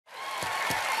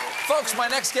Folks, my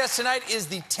next guest tonight is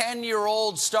the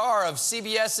 10-year-old star of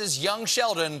CBS's Young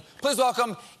Sheldon. Please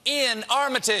welcome Iain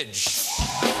Armitage.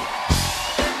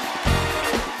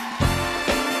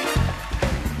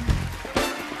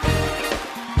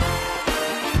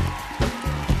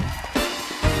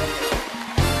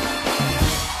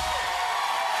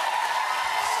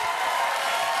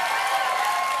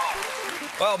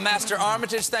 Well, Master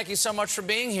Armitage, thank you so much for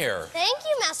being here. Thank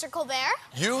you, Master Colbert.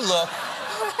 You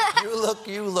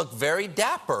look very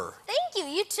dapper. Thank you.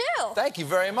 You too. Thank you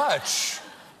very much.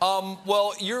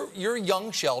 Well, you're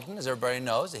Young Sheldon, as everybody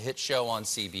knows, a hit show on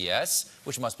CBS,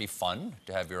 which must be fun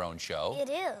to have your own show. It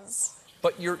is.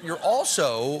 But you're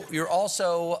also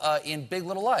in Big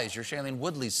Little Lies. You're Shailene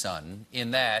Woodley's son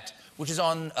in that, which is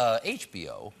on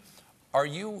HBO. Are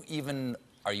you even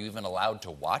allowed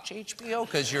to watch HBO?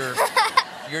 Because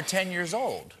you're 10 years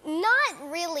old. Not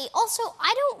really. Also,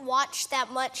 I don't watch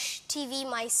that much TV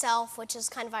myself, which is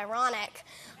kind of ironic.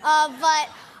 But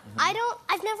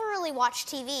I've never really watched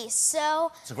TV,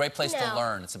 so... It's a great place to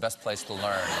learn. It's the best place to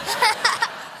learn.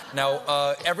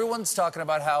 Now, everyone's talking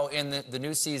about how in the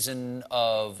new season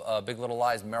of Big Little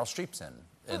Lies, Meryl Streep's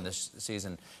in this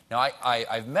season. Now,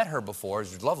 I've met her before.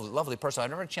 She's a lovely person. I've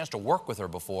never had a chance to work with her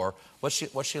before.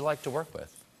 What's she like to work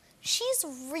with? She's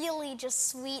really just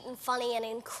sweet and funny and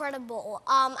incredible.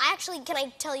 Can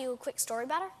I tell you a quick story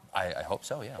about her? I hope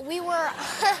so, yeah. We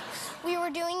were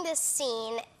doing this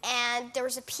scene, and there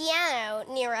was a piano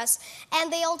near us,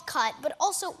 and they all cut, but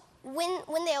also when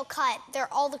they all cut,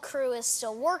 all the crew is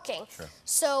still working. Sure.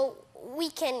 So we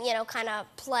can, kind of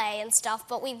play and stuff,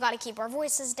 but we've got to keep our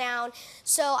voices down.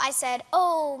 So I said,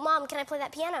 "Oh, Mom, can I play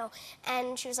that piano?"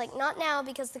 And she was like, "Not now,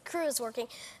 because the crew is working."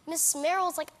 Miss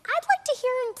Meryl's like, "I'd like to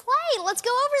hear him play. Let's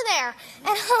go over there."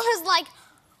 And I was like,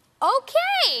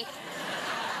 "Okay."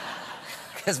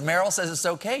 Because Meryl says it's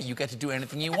okay. You get to do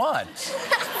anything you want.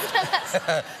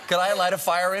 Could I light a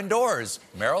fire indoors?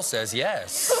 Meryl says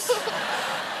yes.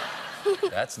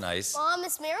 That's nice. Well,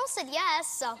 Miss Meryl said yes,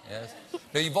 so... Yes.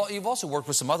 Now, you've also worked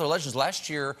with some other legends. Last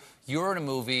year, you were in a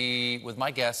movie with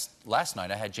my guest last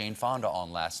night. I had Jane Fonda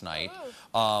on last night,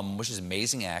 which is an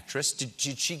amazing actress. Did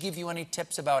she give you any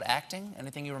tips about acting?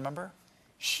 Anything you remember?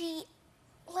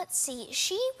 Let's see.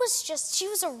 She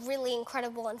was a really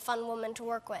incredible and fun woman to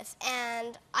work with,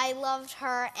 and I loved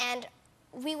her, and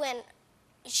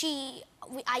she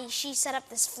set up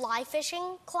this fly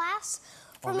fishing class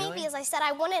for me, because I said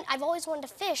I've always wanted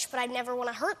to fish, but I never want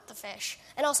to hurt the fish.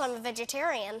 And also I'm a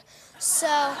vegetarian. So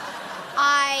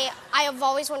I have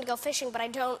always wanted to go fishing, but I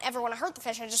don't ever want to hurt the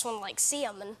fish. I just want to like see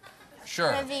them and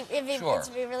Sure. It'd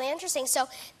be really interesting. So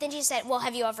then she said, "Well,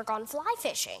 have you ever gone fly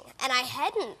fishing?" And I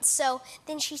hadn't. So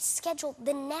then she scheduled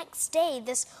the next day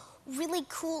this really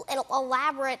cool and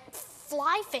elaborate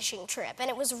fly fishing trip, and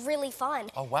it was really fun.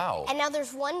 Oh, wow. And now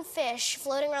there's one fish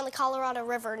floating around the Colorado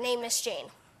River named Miss Jane.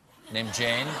 Named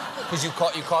Jane? Because you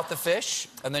caught the fish,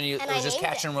 and then it was just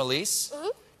catch and release? Mm-hmm.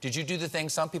 Did you do the thing,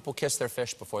 some people kiss their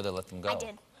fish before they let them go? I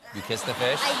did. You kissed the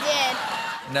fish?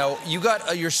 I did. Now, you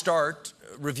got your start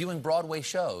reviewing Broadway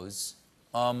shows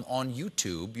on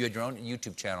YouTube. You had your own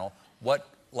YouTube channel. What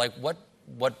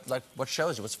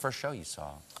shows? What's the first show you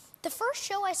saw? The first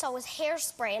show I saw was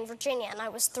Hairspray in Virginia, and I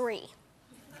was 3.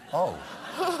 Oh.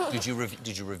 Did you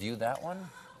review that one?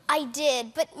 I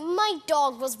did, but my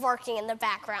dog was barking in the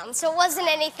background, so it wasn't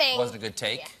anything. Wasn't a good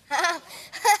take? Yeah.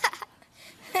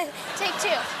 Take 2.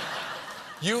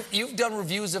 You've done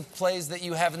reviews of plays that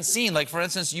you haven't seen. Like, for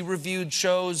instance, you reviewed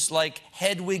shows like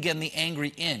Hedwig and the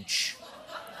Angry Inch.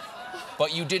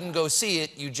 But you didn't go see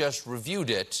it, you just reviewed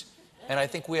it. And I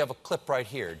think we have a clip right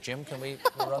here. Jim, can we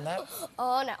run that?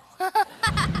 Oh, no.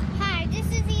 Hi, this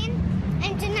is Ian.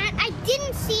 And tonight I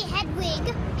didn't see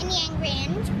Hedwig in the Angry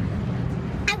Inch.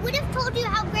 I would have told you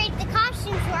how great the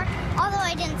costumes were, although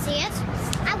I didn't see it.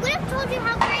 I would have told you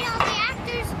how great all the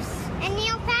actors and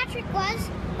Neil Patrick was,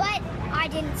 but I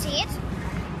didn't see it.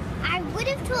 I would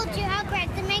have told you how great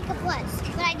the makeup was,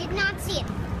 but I did not see it.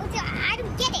 I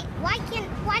don't get it. Why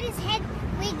is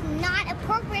Hedwig not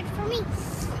appropriate for me?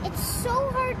 It's so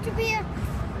hard to be a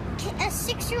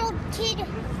 6-year-old kid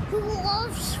who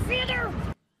loves theater.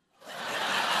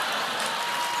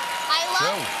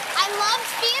 I love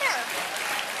theater.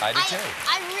 I do too.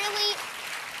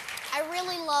 I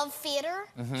really love theater.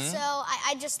 So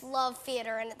I just love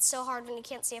theater, and it's so hard when you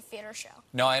can't see a theater show.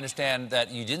 No, I understand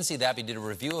that you didn't see that, but you did a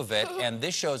review of it, and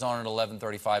this show's on at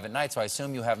 11:35 at night, so I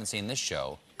assume you haven't seen this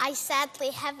show. I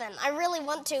sadly haven't. I really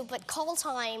want to, but call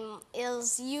time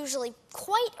is usually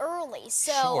quite early,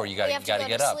 so sure, you gotta we have to go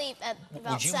get to up. sleep at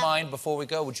about Would you 7. mind, before we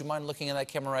go, would you mind looking at that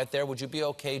camera right there? Would you be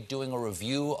okay doing a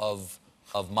review of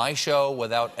my show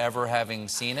without ever having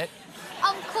seen it?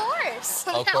 Of course. course.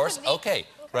 Of course? Okay.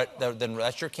 Right, then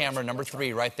that's your camera, number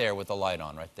 3, right there with the light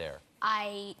on, right there.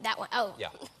 That one. Oh. Yeah.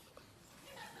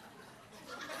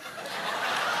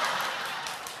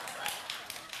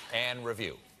 And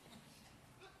review.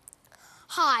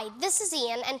 Hi, this is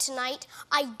Ian, and tonight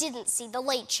I didn't see The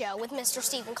Late Show with Mr.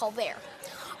 Stephen Colbert.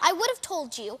 I would have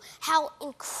told you how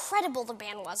incredible the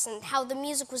band was and how the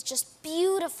music was just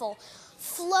beautiful,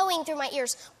 flowing through my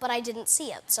ears, but I didn't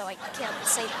see it, so I can't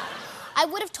say that. I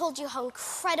would have told you how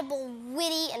incredible,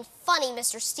 witty, and funny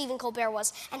Mr. Stephen Colbert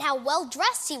was and how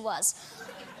well-dressed he was,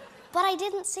 but I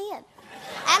didn't see it.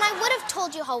 And I would have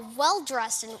told you how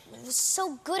well-dressed and was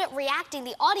so good at reacting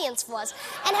the audience was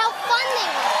and how fun they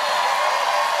were.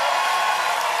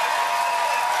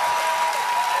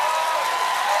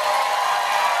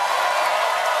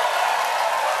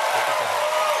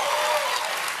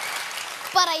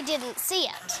 But I didn't see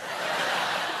it.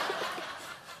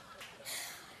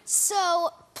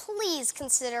 So please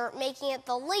consider making it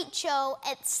The Late Show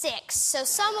at 6, so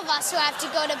some of us who have to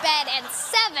go to bed at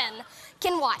 7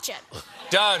 can watch it.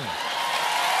 Done.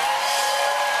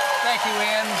 Thank you,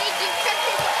 Ian. Thank you.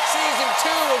 Season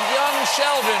 2 of Young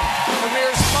Sheldon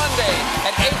premieres Monday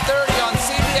at 8:30 on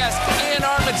CBS. Iain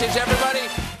Armitage, everybody.